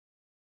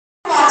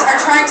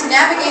trying to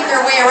navigate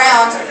their way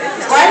around.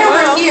 Right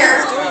over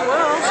here,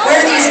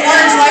 where these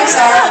orange lights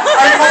are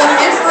called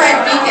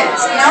infrared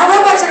beacons. Now our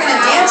robots are going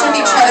to dance with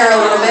each other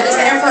a little bit as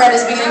the infrared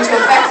is beginning to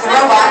affect the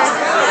robots.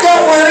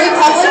 Don't worry,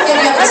 public,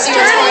 you'll be able to see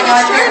what's going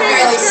on here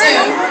fairly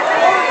soon.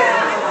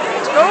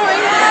 Oh,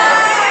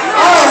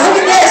 look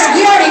at this.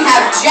 We already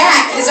have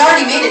Jack has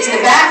already made it to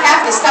the back half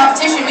of this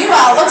competition.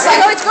 Meanwhile, it looks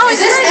like, is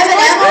this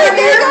M&M over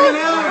here?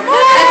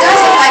 It does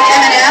look like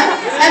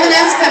M&M.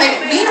 M&M's coming.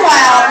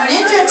 Meanwhile,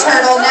 Ninja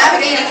Turtle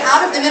navigating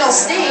out of the middle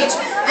stage.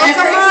 And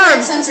our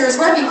infrared sensor is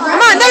working. Come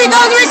on, there you go,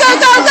 there you go,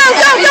 go, go,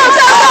 go, go, go,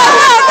 go,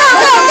 go,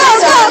 go, go,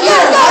 go,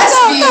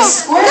 Westview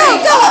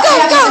squaring up. They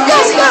have these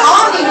amazing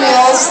omni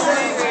wheels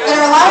that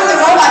are allowing the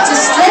robot to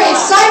stray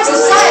side to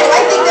side.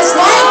 I think this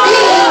might be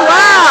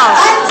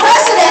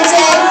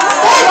unprecedented.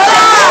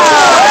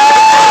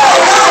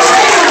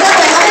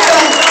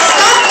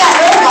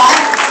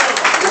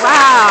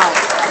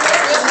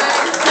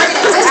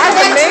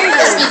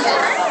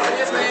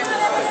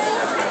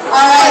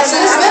 Alright, so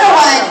this middle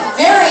one,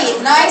 very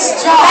nice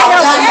job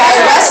done by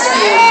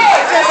Westview.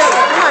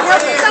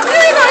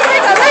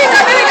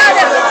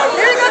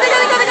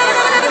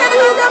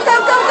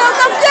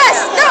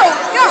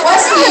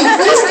 Westview,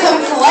 please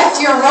come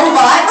collect your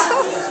robot.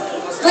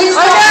 Please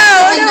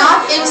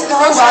knock into the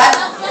robot.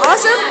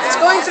 Awesome, it's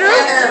going through.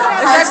 Is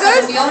that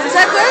good? Is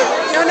that good?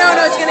 No,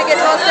 it's going to get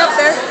locked up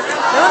there.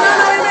 No, wait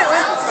a minute.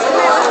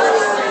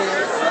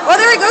 Oh,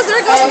 there it goes, there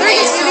it goes. Did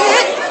he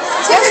hit?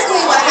 Typically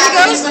what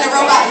happens when a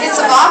robot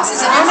hits a box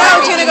is an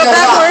infrared beacon goes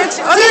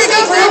backwards. Oh, there it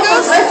goes.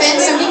 Griffin,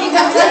 so he can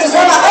come collect his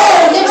robot.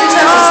 Oh, Ninja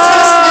Turtle is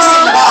just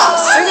missing the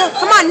box. There you go.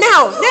 Come on,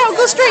 now,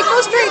 go straight.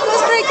 Alright, alien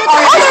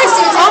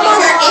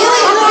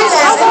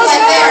users look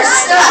like they're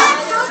stuck.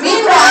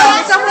 Meanwhile,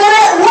 they're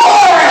at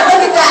war.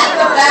 Look at that.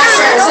 The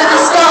Bashers and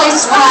the Scully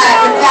Squad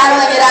are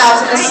battling it out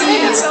in the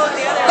seas.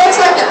 Looks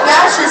like the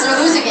Bashers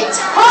are losing a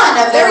ton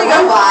of their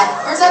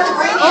robot. Or is that the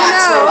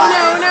Brainiac's robot?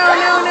 No.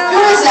 Who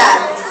is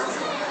that?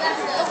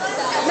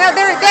 No,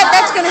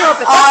 that's going to help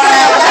it. That's going to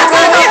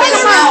help it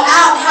now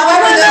out.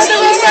 However, do those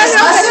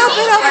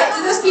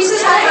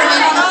pieces have to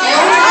remain on the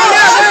field?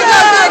 No, there it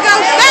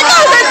goes. It's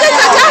out.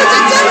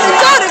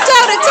 Oh,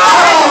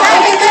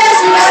 look at this.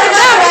 We got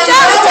another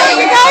one.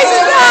 You guys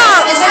are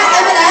down. Is that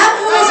M&M?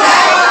 Who is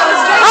that?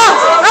 Oh,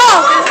 come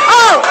on.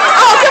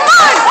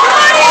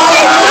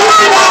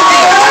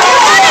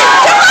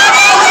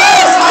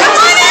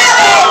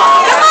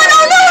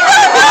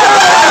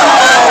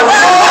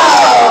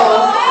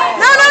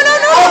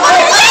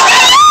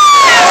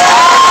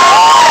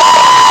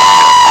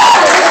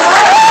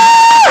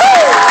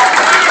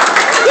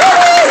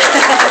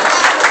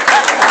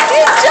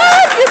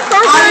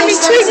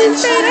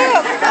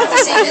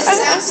 This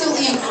is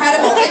absolutely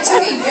incredible. It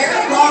took a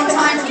very long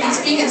time for these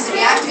beacons to be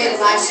activated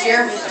last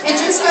year. It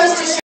just goes to show